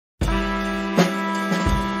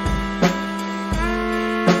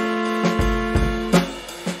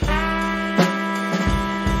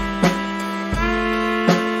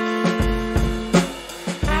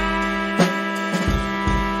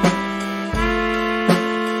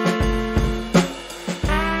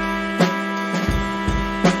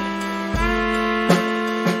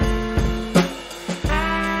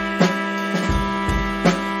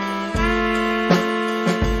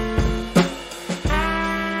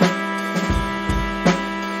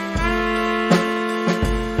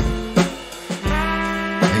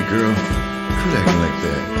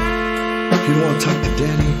talk to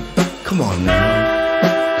Daddy? Come on now.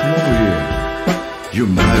 Come over here. You're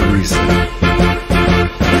my reason.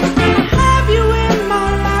 Have you in my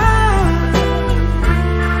life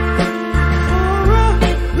for a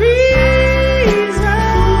reason?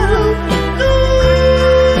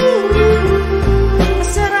 I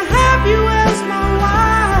said I have you as my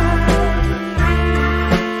wife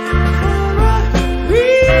for a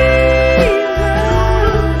reason.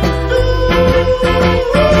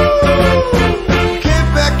 Can't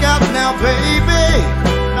back out now, baby.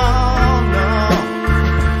 No, no.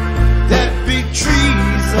 That be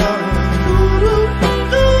treason.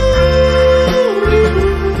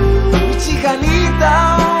 Chicanita,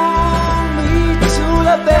 mi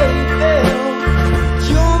chula, baby.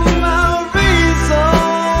 You're my reason.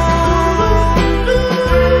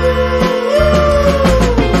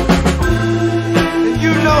 And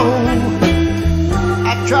you know,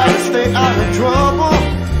 I try to stay out of trouble,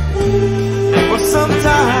 but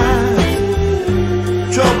sometimes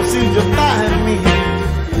trouble seems to find me.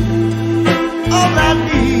 All I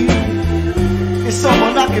need is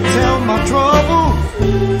someone I can tell my trouble.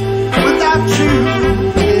 Without you,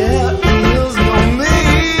 yeah, there's no me.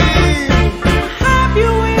 Have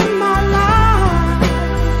you in my life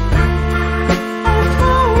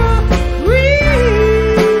for a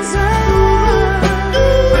reason?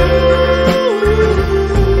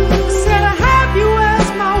 Said I have you as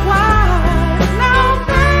my wife now,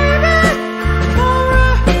 baby, for a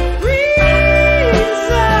reason.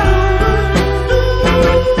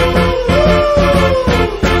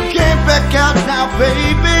 Can't back out now,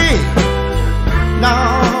 baby. No,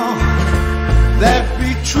 that be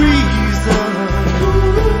treason.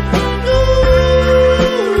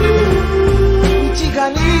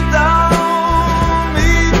 Chicanita,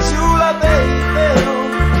 mi chula, baby.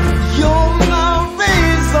 You're my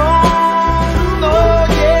reason. Oh,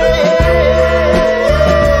 yeah.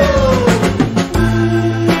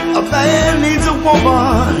 A man needs a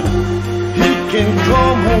woman he can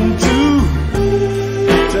come home to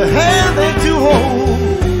have and to hold.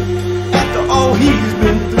 After all he's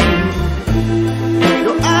been through,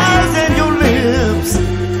 your eyes and your lips,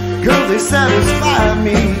 girl, they satisfy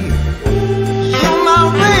me. You're my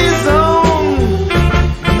reason,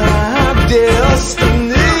 my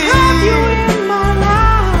destiny. Have you in my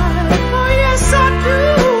life? Oh yes I do,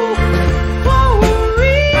 for a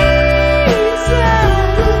reason.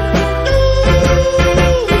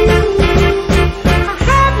 I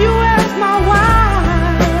have you as my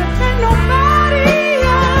wife and nobody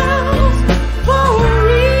else, for a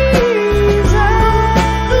reason.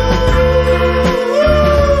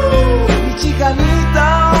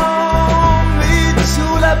 Chicanita, mi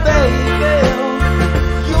chula, baby.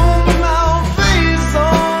 You're my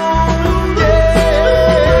reason, yeah.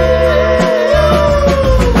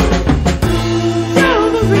 You're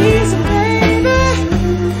the reason, baby,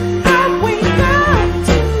 I wake up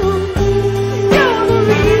to. You're the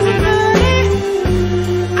reason, honey,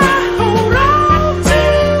 I hold on to.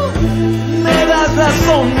 Me das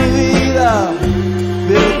razón, mi vida,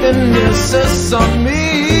 perteneces a mí.